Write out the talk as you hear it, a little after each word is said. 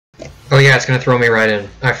yeah, it's gonna throw me right in.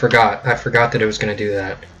 I forgot that it was gonna do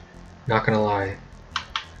that. Not gonna lie.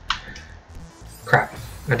 Crap.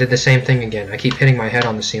 I did the same thing again. I keep hitting my head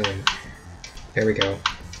on the ceiling. There we go.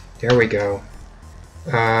 There we go.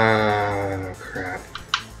 Crap.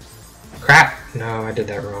 Crap! No, I did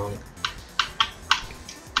that wrong.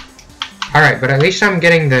 Alright, but at least I'm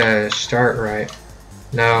getting the start right.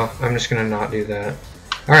 No, I'm just gonna not do that.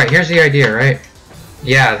 Alright, here's the idea, right?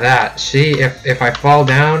 Yeah, that. See, if I fall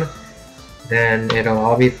down, then it'll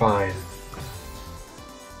all be fine.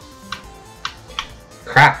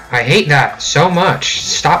 Crap, I hate that so much.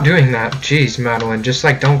 Stop doing that. Jeez, Madeline, just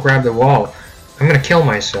like don't grab the wall. I'm gonna kill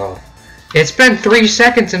myself. It's been 3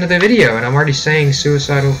 seconds into the video and I'm already saying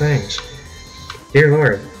suicidal things. Dear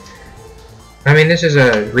Lord. I mean, this is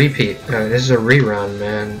a repeat. This is a rerun,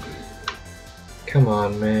 man. Come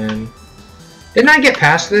on, man. Didn't I get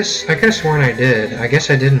past this? I could have sworn I did. I guess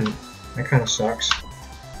I didn't. That kind of sucks.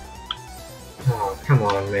 Oh, come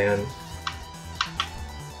on, man.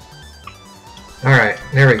 Alright,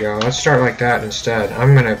 there we go. Let's start like that instead.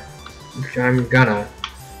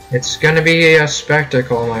 It's gonna be a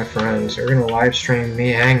spectacle, my friends. We're gonna live stream me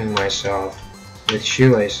hanging myself with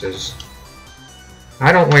shoelaces.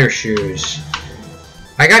 I don't wear shoes.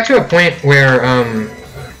 I got to a point where,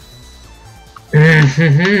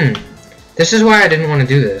 this is why I didn't want to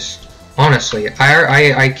do this. Honestly,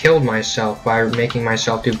 I killed myself by making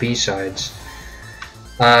myself do B-sides.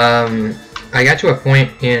 I got to a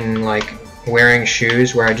point in, like, wearing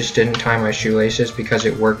shoes where I just didn't tie my shoelaces because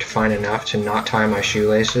it worked fine enough to not tie my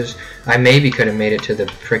shoelaces. I maybe could have made it to the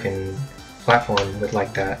frickin' platform with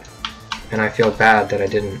like that. And I feel bad that I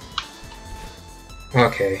didn't.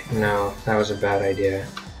 Okay, no, that was a bad idea.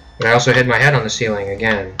 But I also hit my head on the ceiling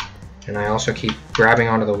again. And I also keep grabbing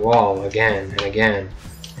onto the wall again and again.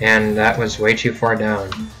 And that was way too far down.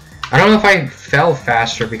 I don't know if I fell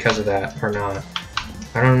faster because of that or not.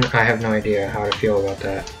 I have no idea how to feel about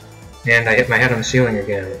that. And I hit my head on the ceiling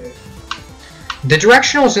again. The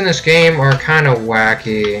directionals in this game are kind of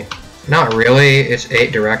wacky. Not really, it's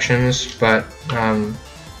 8 directions, but I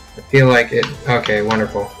feel like it... Okay,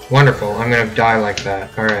 wonderful. Wonderful, I'm gonna die like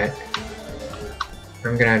that. Alright.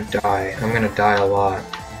 I'm gonna die. I'm gonna die a lot.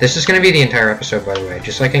 This is gonna be the entire episode, by the way.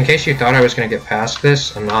 Just like in case you thought I was gonna get past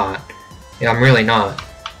this, I'm not. Yeah, I'm really not.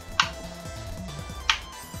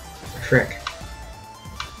 Frick.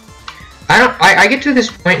 I get to this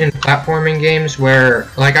point in platforming games where,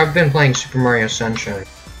 like, I've been playing Super Mario Sunshine,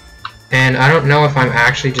 and I don't know if I'm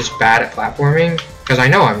actually just bad at platforming, because I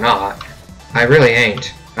know I'm not. I really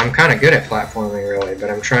ain't. I'm kind of good at platforming, really, but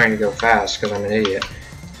I'm trying to go fast because I'm an idiot.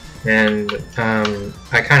 And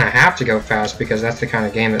I kind of have to go fast because that's the kind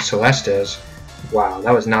of game that Celeste is. Wow,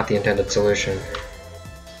 that was not the intended solution.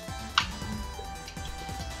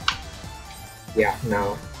 Yeah,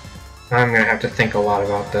 no. I'm gonna have to think a lot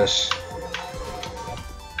about this.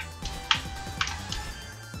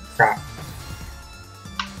 Crap.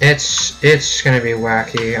 It's gonna be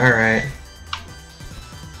wacky, alright.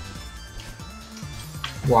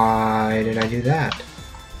 Why did I do that?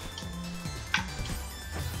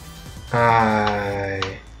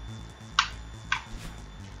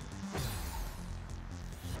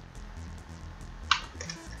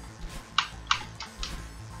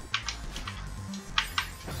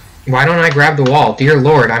 Why don't I grab the wall? Dear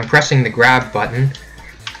Lord, I'm pressing the grab button.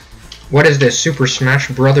 What is this, Super Smash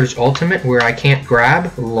Brothers Ultimate, where I can't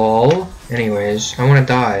grab? LOL. Anyways, I want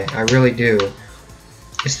to die. I really do.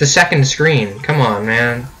 It's the second screen. Come on,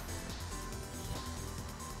 man.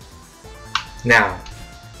 Now.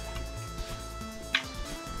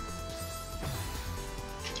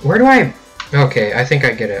 Where do I... Okay, I think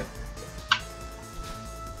I get it.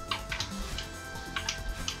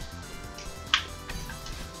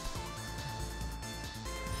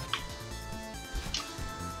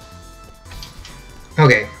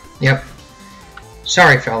 Okay, yep.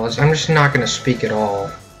 Sorry, fellas, I'm just not gonna speak at all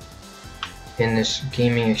in this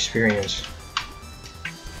gaming experience.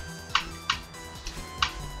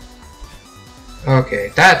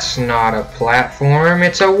 Okay, that's not a platform,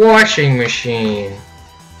 it's a washing machine.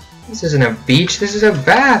 This isn't a beach, this is a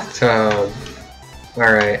bathtub.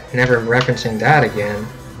 Alright, never referencing that again.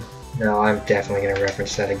 No, I'm definitely gonna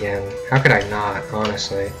reference that again. How could I not,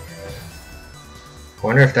 honestly? I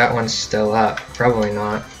wonder if that one's still up. Probably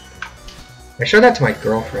not. I showed that to my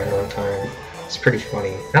girlfriend one time. It's pretty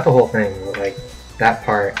funny. Not the whole thing, but like that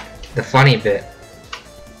part. The funny bit.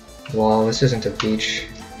 Well, this isn't a beach.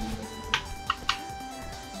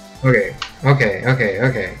 Okay, okay, okay,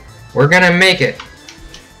 okay. We're gonna make it.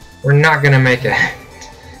 We're not gonna make it.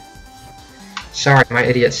 Sorry, my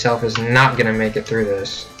idiot self is not gonna make it through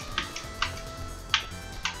this.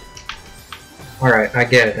 Alright, I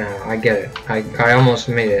get it now. I get it. I almost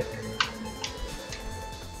made it.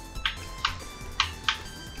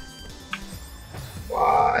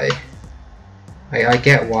 Why? I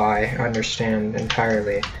get why. I understand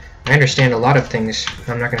entirely. I understand a lot of things.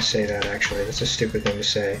 I'm not gonna say that, actually. That's a stupid thing to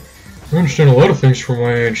say. I understand a lot of things from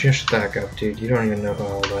my age. Just back up, dude. You don't even know how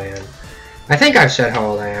old I am. I think I've said how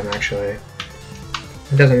old I am, actually.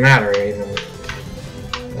 It doesn't matter, even.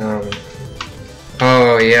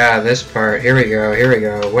 Oh, yeah, this part. Here we go, here we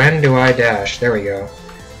go. When do I dash? There we go.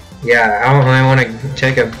 Yeah, I want to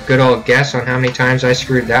take a good old guess on how many times I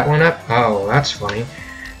screwed that one up. Oh, that's funny.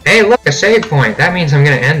 Hey, look, a save point! That means I'm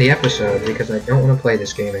going to end the episode, because I don't want to play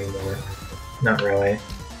this game anymore. Not really.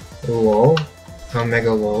 Lol.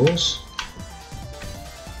 Omega lols.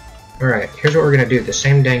 Alright, here's what we're going to do. The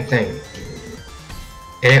same dang thing.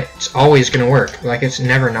 And it's always going to work. Like, it's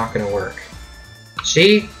never not going to work.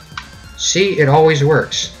 See? See? It always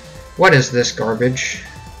works. What is this garbage?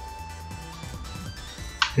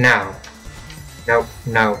 Now. Nope,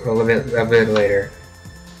 no. A bit later.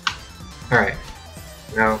 Alright.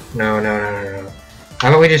 No. How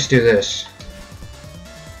about we just do this?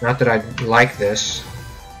 Not that I like this.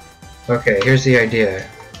 Okay, here's the idea.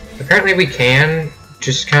 Apparently we can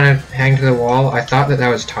just kind of hang to the wall. I thought that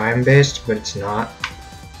was time-based, but it's not.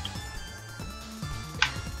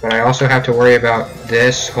 But I also have to worry about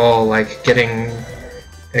this whole, like, getting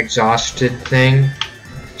exhausted thing.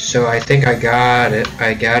 So I think I got it.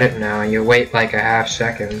 I got it now. You wait like a half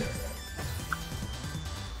second.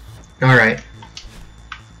 Alright.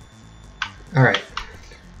 Alright.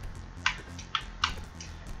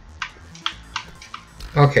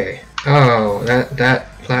 Okay. Oh,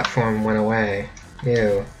 that platform went away.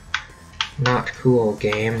 Ew. Not cool,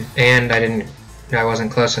 game. And I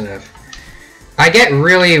wasn't close enough. I get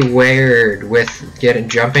really weird with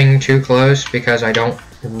jumping too close because I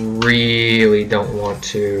really don't want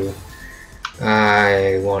to.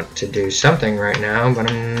 I want to do something right now, but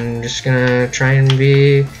I'm just gonna try and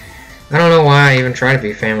be. I don't know why I even try to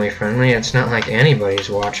be family friendly. It's not like anybody's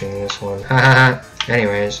watching this one. Haha.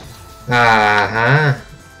 Anyways.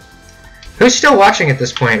 Who's still watching at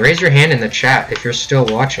this point? Raise your hand in the chat if you're still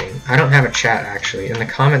watching. I don't have a chat, actually. In the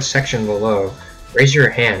comments section below, raise your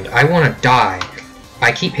hand. I want to die.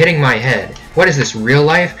 I keep hitting my head. What is this, real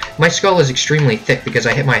life? My skull is extremely thick because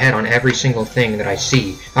I hit my head on every single thing that I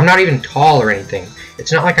see. I'm not even tall or anything.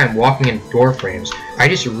 It's not like I'm walking in door frames. I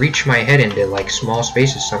just reach my head into, like, small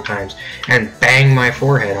spaces sometimes and bang my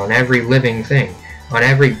forehead on every living thing. On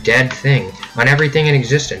every dead thing, on everything in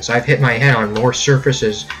existence. I've hit my head on more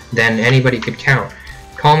surfaces than anybody could count.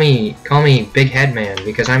 Call me Big Head Man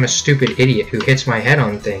because I'm a stupid idiot who hits my head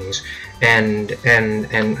on things, and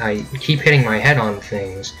I keep hitting my head on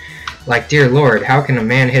things. Like, dear Lord, how can a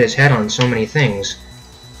man hit his head on so many things?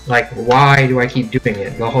 Like, why do I keep doing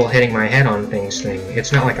it? The whole hitting my head on things thing.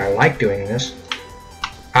 It's not like I like doing this.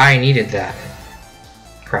 I needed that.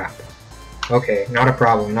 Crap. Okay, not a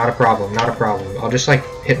problem, not a problem, not a problem. I'll just, like,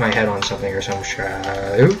 hit my head on something or some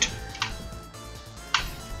shoot.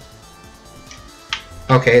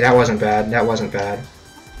 Okay, that wasn't bad, that wasn't bad.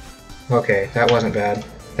 Okay, that wasn't bad.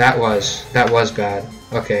 That was bad.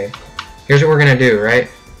 Okay, here's what we're gonna do, right?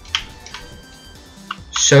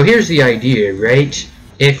 So here's the idea, right?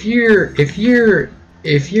 If you're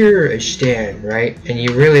a stan, right, and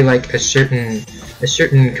you really like a certain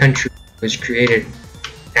country was created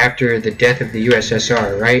after the death of the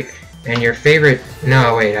USSR, right? And your favorite...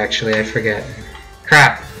 No, wait, actually, I forget.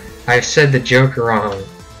 Crap, I've said the joke wrong.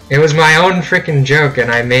 It was my own freaking joke and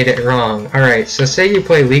I made it wrong. Alright, so say you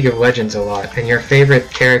play League of Legends a lot and your favorite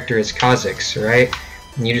character is Kha'Zix, right?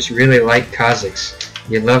 And you just really like Kha'Zix.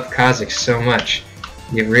 You love Kha'Zix so much.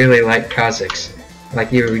 You really like Kha'Zix.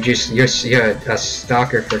 Like you're a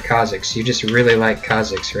stalker for Kha'Zix. You just really like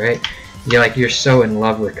Kha'Zix, right? You're so in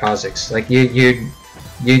love with Kha'Zix. Like you'd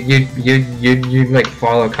like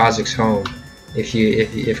follow Kha'Zix home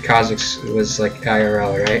if Kha'Zix was like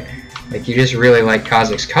IRL, right? Like you just really like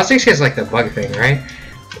Kha'Zix. Kha'Zix is like the bug thing, right?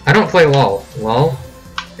 I don't play LOL. LOL?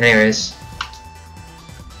 Anyways.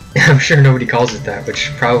 I'm sure nobody calls it that,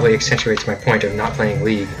 which probably accentuates my point of not playing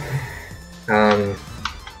League.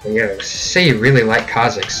 Yeah, say you really like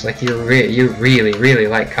Kha'Zix. Like you really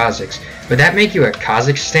like Kha'Zix. Would that make you a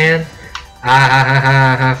Kha'Zix stan? Ah ha ha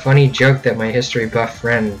ha ha, funny joke that my history buff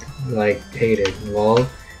friend, like, hated. Lol.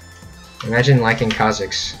 Imagine liking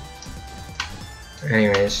Kha'Zix.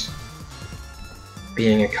 Anyways.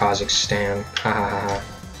 Being a Kha'Zix stan. Ha ha ha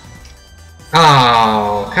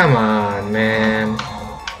ha. Oh, come on, man.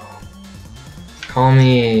 Call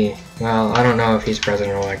me... Well, I don't know if he's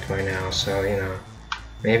president-elect by now, so, you know.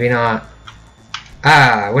 Maybe not.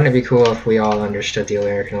 Ah, wouldn't it be cool if we all understood the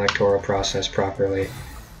American electoral process properly?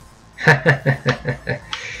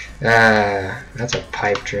 That's a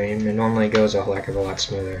pipe dream. It normally goes a heck of a lot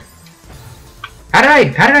smoother. How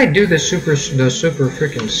did I do the super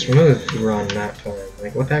freaking smooth run that time?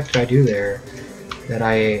 Like, what the heck did I do there? That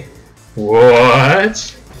I...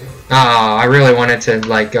 What? Oh, I really wanted to,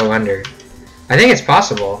 like, go under. I think it's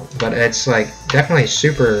possible, but it's, like, definitely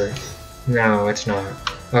super... No, it's not.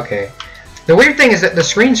 Okay. The weird thing is that the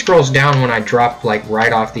screen scrolls down when I drop, like,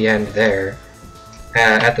 right off the end there.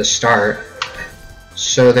 At the start.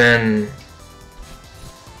 So then...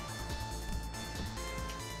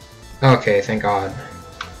 Okay, thank God.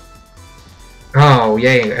 Oh,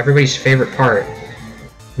 yay, everybody's favorite part.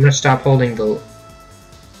 I'm gonna stop holding the...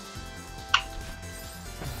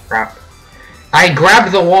 Crap. I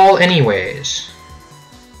grabbed the wall anyways.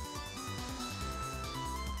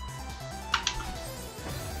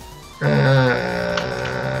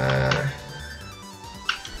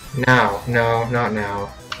 Now. No, not now.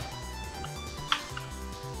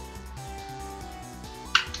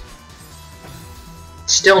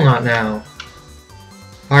 Still not now.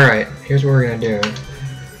 Alright, here's what we're gonna do.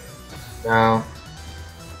 No.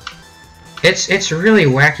 It's really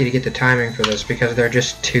wacky to get the timing for this because they're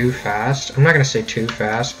just too fast. I'm not gonna say too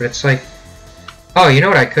fast, but it's like... Oh, you know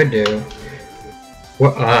what I could do?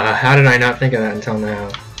 Well, how did I not think of that until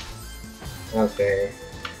now? Okay.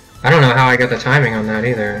 I don't know how I got the timing on that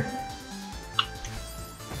either.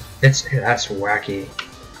 That's wacky.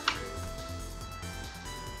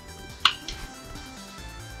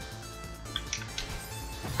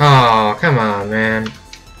 Oh, come on, man.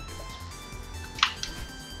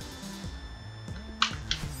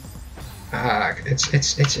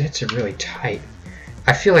 It's really tight.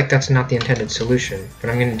 I feel like that's not the intended solution, but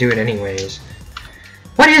I'm gonna do it anyways.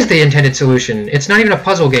 What is the intended solution? It's not even a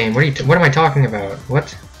puzzle game. What am I talking about?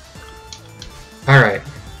 What? Alright.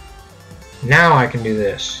 Now I can do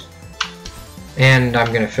this. And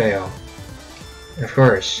I'm gonna fail. Of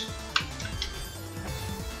course.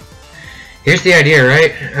 Here's the idea,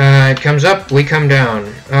 right? It comes up, we come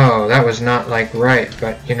down. Oh, that was not, like, right,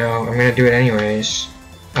 but, you know, I'm gonna do it anyways.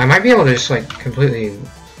 I might be able to just, like, completely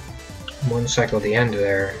one-cycle the end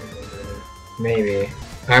there. Maybe.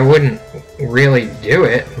 I wouldn't really do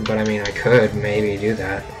it, but, I mean, I could maybe do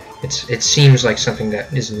that. It seems like something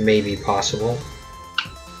that is maybe possible.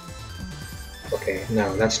 Okay,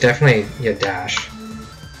 no, that's definitely a dash.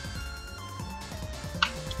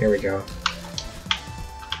 Here we go.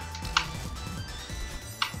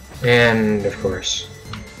 And, of course.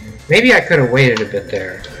 Maybe I could have waited a bit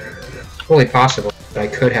there. It's fully possible that I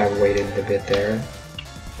could have waited a bit there.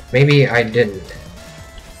 Maybe I didn't.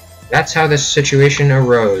 That's how this situation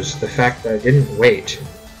arose. The fact that I didn't wait.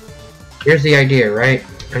 Here's the idea, right?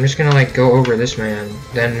 I'm just gonna, like, go over this man.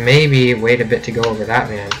 Then maybe wait a bit to go over that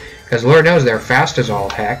man. Because Lord knows they're fast as all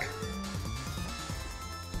heck.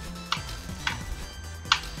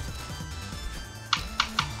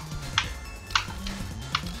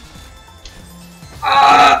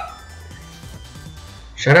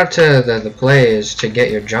 Shout out to the plays to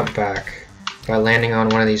get your jump back by landing on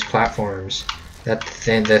one of these platforms that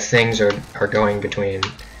the things are going between,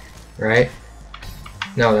 right?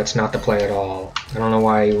 No, that's not the play at all. I don't know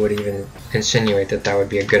why you would even insinuate that that would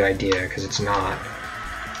be a good idea, because it's not.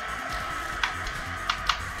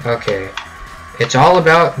 Okay, it's all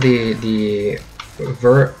about the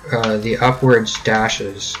upwards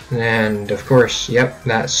dashes, and of course, yep,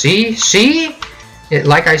 that see.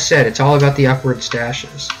 Like I said, it's all about the upward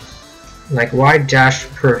dashes. Like, why dash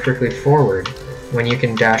perfectly forward when you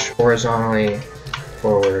can dash horizontally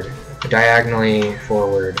forward, diagonally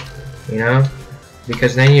forward, you know?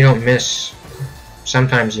 Because then you don't miss.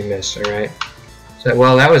 Sometimes you miss, alright? So,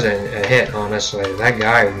 well, that was a hit, honestly. That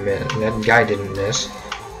guy didn't miss.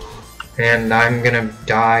 And I'm gonna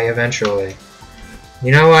die eventually.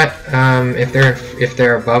 You know what? If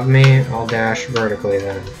they're above me, I'll dash vertically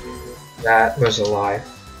then. That was a lie.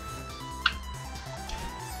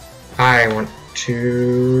 I want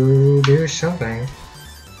to do something.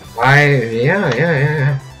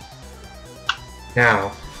 Yeah.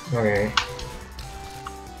 Now, okay.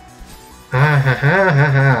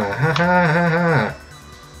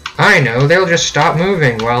 I know, they'll just stop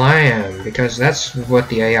moving while I am, because that's what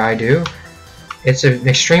the AI do. It's an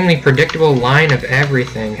extremely predictable line of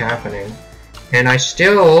everything happening. And I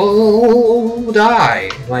still die,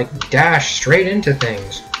 like dash straight into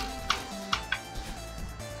things.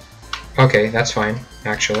 Okay, that's fine,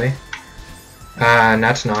 actually. And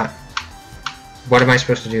that's not. What am I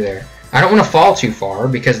supposed to do there? I don't want to fall too far,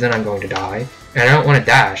 because then I'm going to die. And I don't want to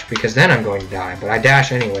dash, because then I'm going to die. But I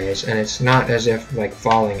dash anyways, and it's not as if, like,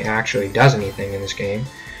 falling actually does anything in this game.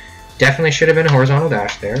 Definitely should have been a horizontal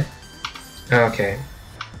dash there. Okay.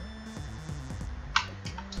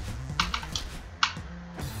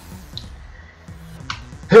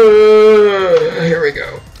 Here we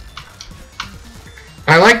go.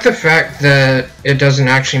 I like the fact that it doesn't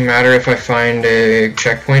actually matter if I find a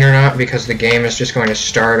checkpoint or not, because the game is just going to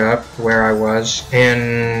start up where I was,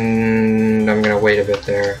 and I'm going to wait a bit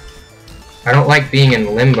there. I don't like being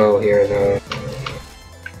in limbo here, though.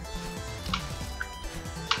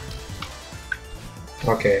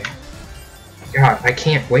 Okay. God, I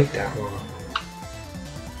can't wait that long.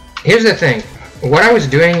 Here's the thing. What I was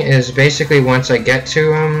doing is basically once I get to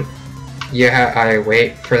them, I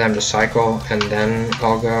wait for them to cycle, and then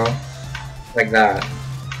I'll go like that.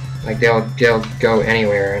 Like they'll go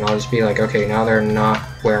anywhere, and I'll just be like, okay, now they're not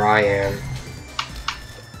where I am.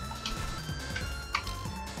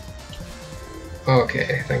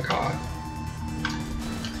 Okay, thank God.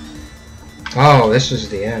 Oh, this is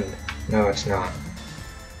the end. No, it's not.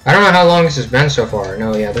 I don't know how long this has been so far.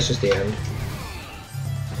 No, yeah, this is the end.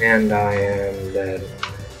 And I am dead.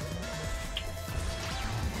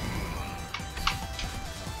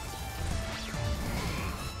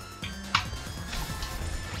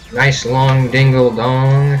 Nice long dingle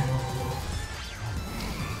dong.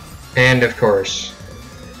 And of course.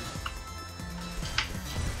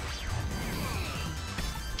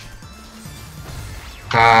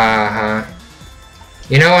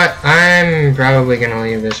 You know what? I'm probably gonna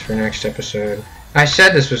leave this for next episode. I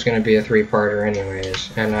said this was gonna be a 3-parter anyways,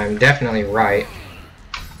 and I'm definitely right.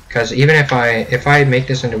 Because even if I make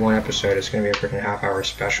this into one episode, it's gonna be a freaking half-hour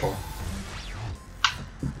special.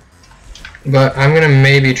 But I'm gonna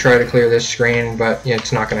maybe try to clear this screen, but yeah,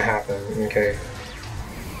 it's not gonna happen. Okay.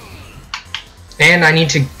 And I need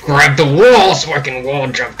to grab the wall so I can wall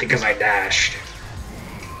jump because I dashed.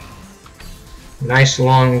 Nice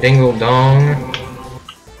long dingle dong.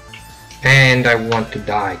 And I want to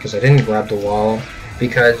die because I didn't grab the wall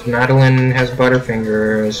because Madeline has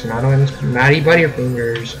butterfingers. Maddie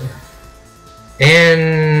Butterfingers.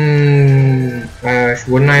 And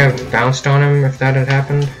wouldn't I have bounced on him if that had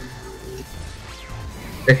happened?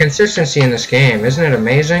 The consistency in this game, isn't it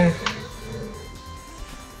amazing?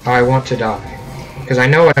 I want to die because I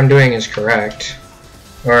know what I'm doing is correct.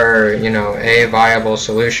 Or, you know, a viable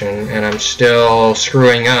solution, and I'm still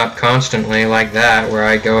screwing up constantly like that, where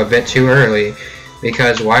I go a bit too early.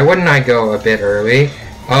 Because why wouldn't I go a bit early?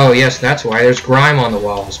 Oh yes, that's why, there's grime on the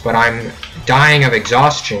walls, but I'm dying of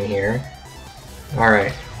exhaustion here.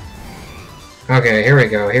 Alright. Okay, here we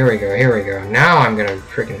go, here we go, here we go. Now I'm gonna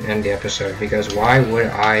freaking end the episode, because why would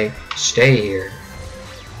I stay here?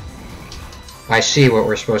 I see what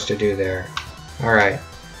we're supposed to do there. Alright.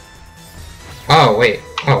 Oh, wait.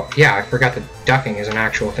 Oh, yeah, I forgot that ducking is an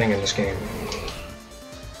actual thing in this game.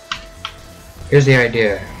 Here's the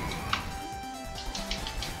idea.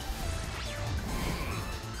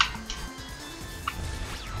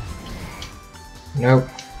 Nope.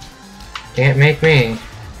 Can't make me.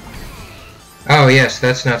 Oh, yes,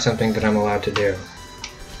 that's not something that I'm allowed to do.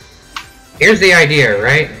 Here's the idea,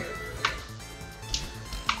 right?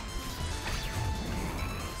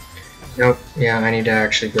 Nope. Yeah, I need to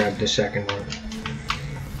actually grab the second one.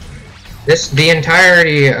 The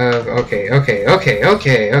entirety of... Okay.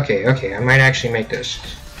 I might actually make this.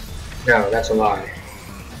 No, that's a lie.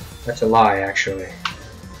 That's a lie, actually.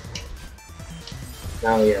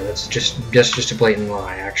 Oh yeah, that's just a blatant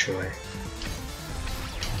lie, actually.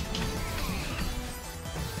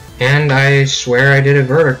 And I swear I did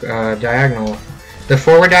a diagonal. The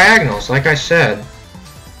forward diagonals, like I said.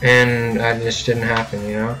 And it just didn't happen,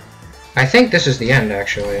 you know? I think this is the end,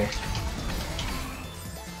 actually.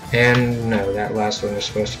 And no, that last one was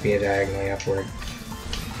supposed to be a diagonally upward.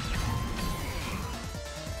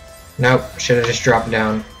 Nope, should have just dropped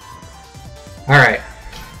down. Alright.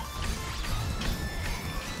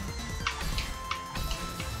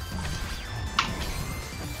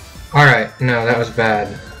 Alright, no, that was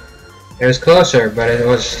bad. It was closer, but it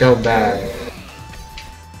was still bad.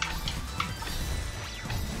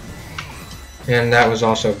 And that was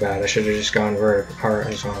also bad. I should have just gone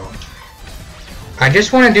horizontal. I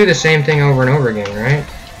just want to do the same thing over and over again, right?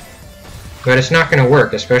 But it's not going to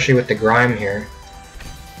work, especially with the grime here.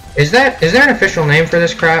 Is there an official name for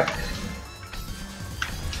this crap?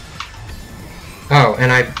 Oh,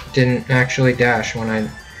 and I didn't actually dash when I...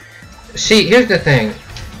 See, here's the thing.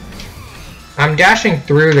 I'm dashing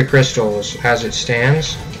through the crystals as it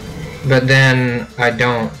stands, but then I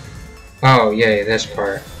don't... Oh, yay, this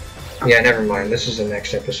part. Yeah, never mind. This is the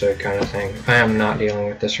next episode kind of thing. I am not dealing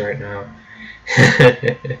with this right now.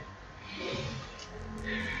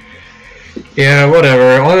 Yeah,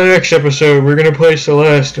 whatever. On the next episode, we're gonna play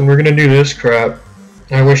Celeste, and we're gonna do this crap.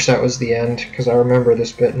 I wish that was the end, because I remember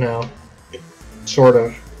this bit now. Sort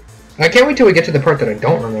of. I can't wait till we get to the part that I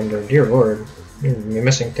don't remember. Dear Lord. You're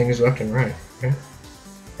missing things left and right. Okay?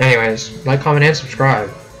 Anyways, like, comment, and subscribe.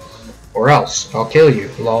 Or else, I'll kill you,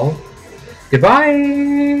 lol.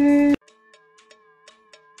 Goodbye!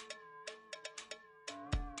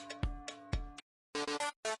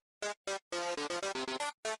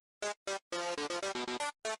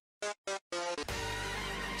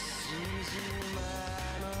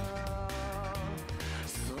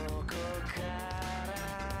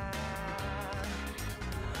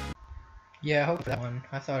 Yeah, I hope that one.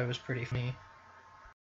 I thought it was pretty funny.